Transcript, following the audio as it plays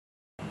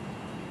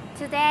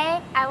Today,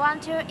 I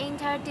want to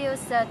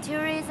introduce the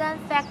tourism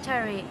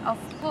factory of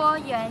Kuo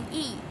Yuan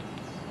Ye.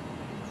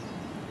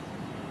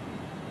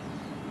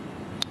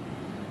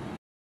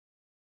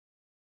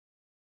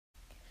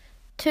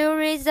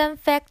 Tourism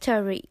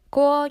Factory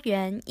Kuo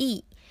Yuan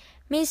Ye.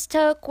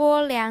 Mr.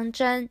 Guo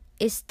Liangzhen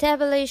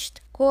established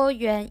Kuo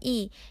Yuan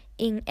Ye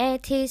in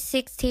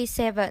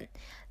 1867.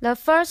 The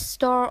first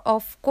store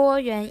of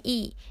Guo Yuan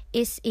Ye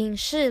is in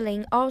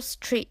Shilin Old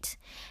Street.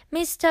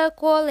 Mr.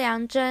 Guo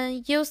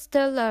Liangzhen used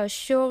the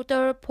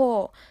shoulder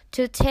pole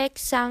to take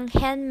some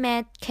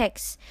handmade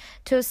cakes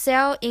to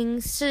sell in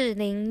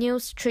Shilin New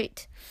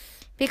Street.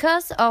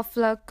 Because of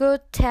the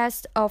good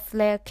taste of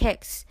their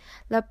cakes,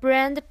 the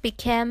brand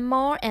became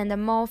more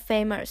and more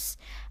famous.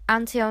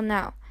 Until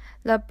now,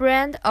 the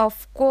brand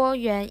of Kuo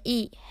Yuan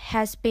Ye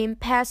has been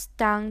passed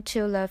down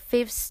to the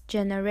fifth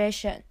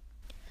generation.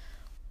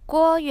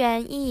 Kuo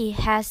Yuan Ye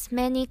has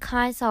many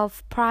kinds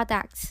of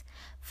products.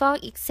 For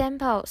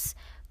example,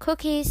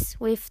 cookies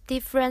with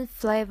different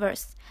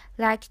flavors,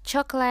 like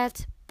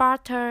chocolate,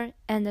 butter,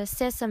 and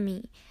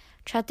sesame,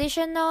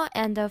 traditional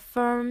and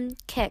firm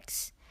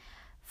cakes,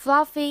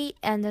 fluffy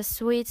and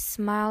sweet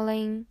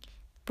smelling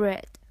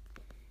bread.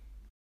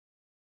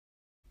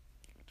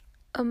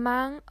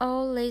 Among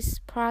all these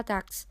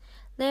products,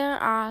 there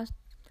are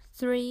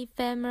three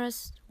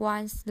famous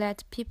ones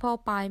that people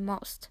buy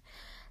most.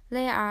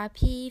 They are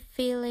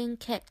pea-filling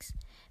cakes,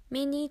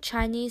 mini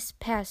Chinese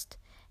paste,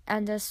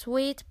 and the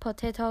sweet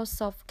potato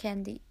soft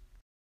candy.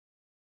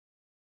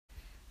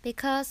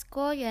 Because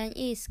Kuo Yuan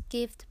Ye's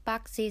gift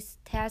boxes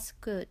taste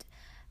good,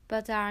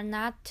 but are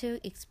not too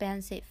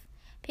expensive,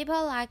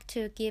 people like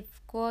to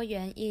give Kuo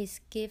Yuan Ye's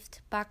gift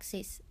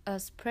boxes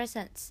as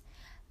presents.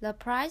 The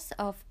price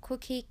of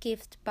cookie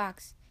gift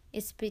box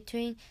is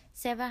between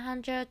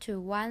 700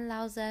 to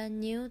 1,000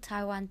 new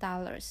Taiwan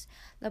dollars.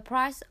 The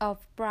price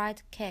of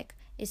bride cake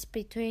is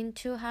between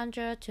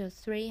 200 to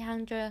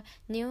 300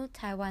 new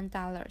Taiwan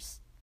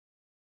dollars.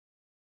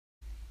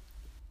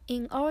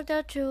 In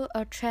order to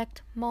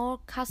attract more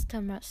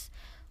customers,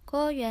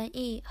 Kuo Yuan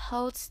Ye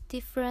holds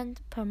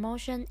different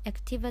promotion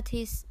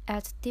activities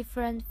at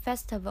different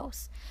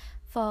festivals.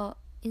 For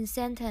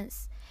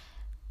instance,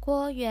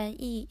 Kuo Yuan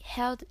Ye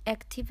held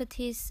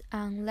activities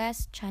on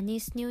last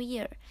Chinese New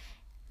Year,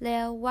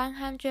 their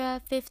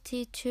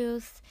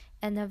 152th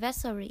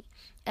anniversary,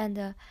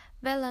 and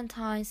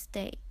Valentine's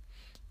Day.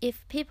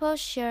 If people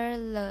share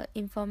the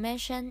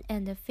information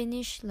and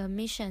finish the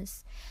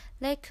missions,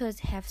 they could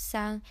have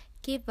some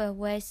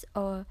giveaways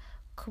or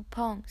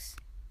coupons.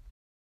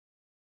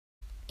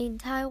 In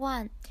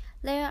Taiwan,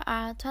 there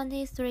are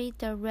 23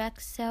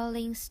 direct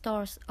selling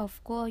stores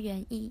of Kuo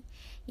Yuan Ye,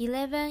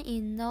 11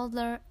 in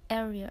northern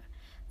area,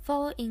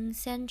 4 in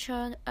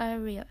central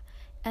area,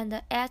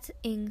 and 8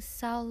 in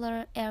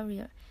southern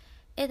area.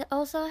 It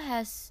also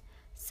has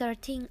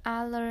 13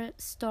 other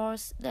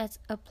stores that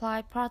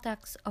apply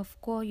products of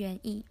Kuo Yuan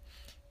Ye.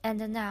 And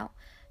now,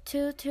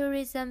 2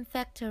 tourism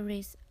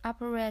factories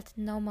operate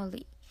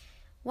normally,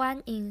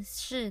 one in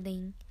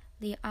Shilin,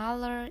 the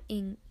other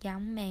in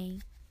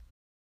Yangmei.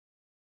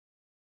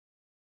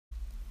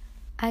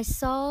 I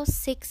saw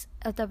 6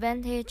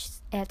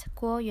 advantages at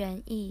Kuo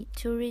Yuan Ye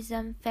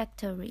Tourism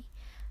Factory.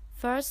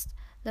 First,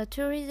 the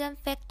tourism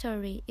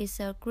factory is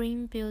a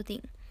green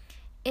building.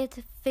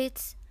 It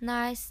fits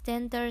 9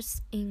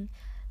 standards in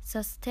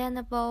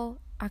sustainable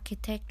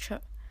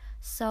architecture,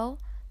 so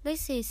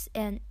this is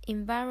an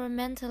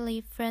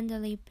environmentally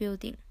friendly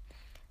building.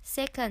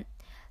 Second,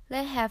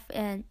 they have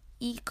an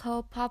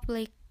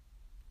eco-public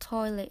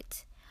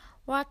toilet,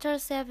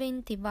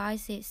 water-saving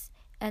devices,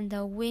 and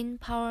the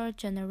wind power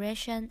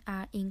generation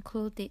are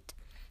included.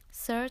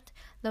 Third,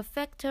 the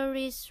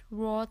factory's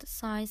road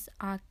signs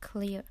are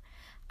clear.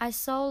 I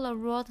saw the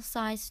road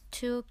signs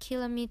 2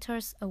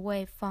 kilometers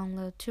away from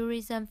the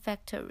tourism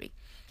factory,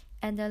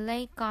 and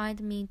they guide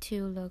me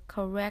to the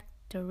correct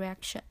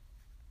direction.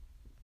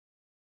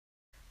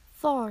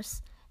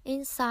 Fourth,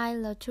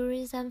 inside the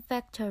tourism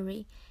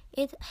factory,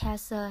 it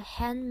has a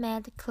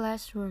handmade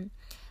classroom.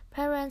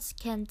 Parents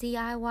can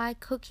DIY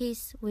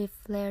cookies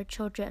with their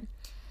children.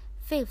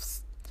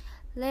 Fifth,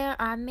 there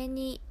are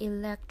many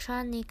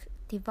electronic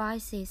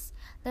devices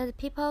that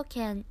people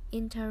can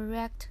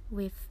interact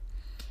with.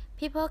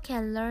 People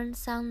can learn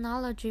some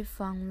knowledge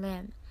from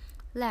them.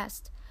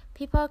 Last,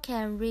 people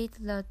can read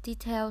the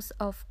details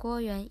of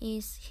Kuo Yuan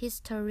Ye's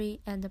history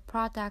and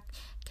product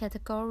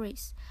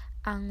categories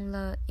on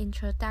the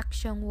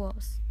introduction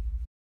walls.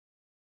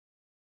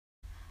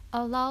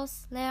 Although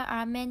there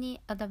are many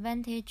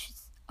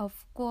advantages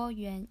of Kuo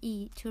Yuan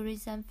Ye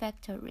Tourism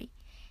Factory,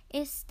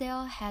 it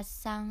still has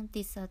some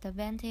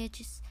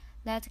disadvantages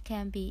that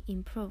can be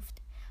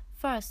improved.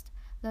 First,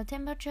 the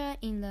temperature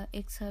in the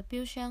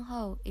exhibition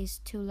hall is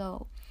too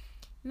low.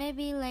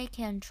 Maybe they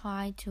can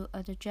try to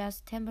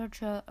adjust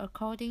temperature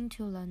according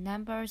to the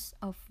numbers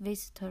of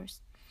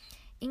visitors.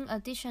 In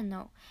addition,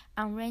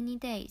 on rainy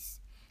days,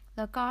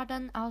 the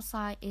garden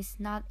outside is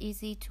not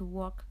easy to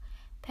walk.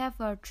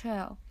 Paver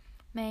trail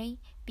may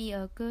be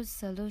a good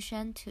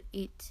solution to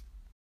it.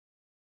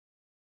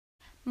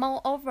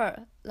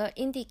 Moreover, the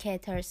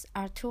indicators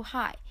are too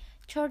high.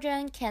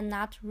 Children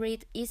cannot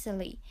read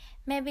easily.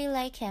 Maybe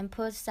they can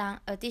put some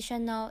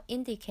additional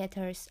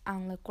indicators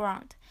on the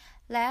ground.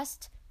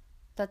 Last,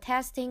 the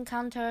testing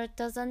counter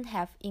doesn't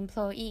have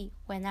employee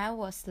when I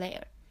was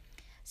there.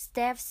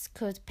 Staffs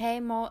could pay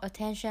more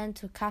attention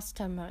to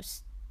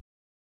customers.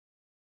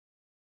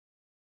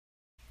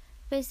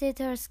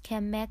 Visitors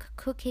can make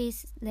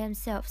cookies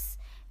themselves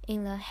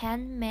in the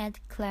handmade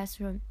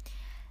classroom.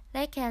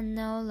 They can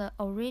know the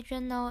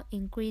original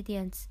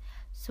ingredients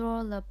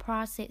through the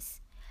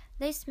process.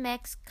 This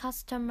makes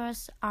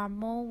customers are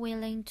more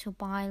willing to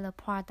buy the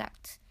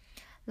product.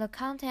 The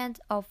content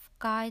of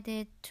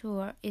guided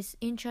tour is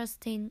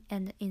interesting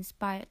and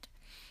inspired.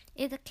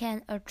 It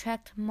can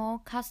attract more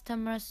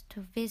customers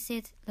to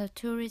visit the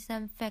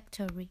tourism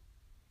factory.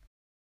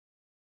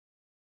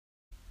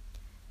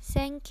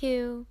 Thank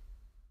you.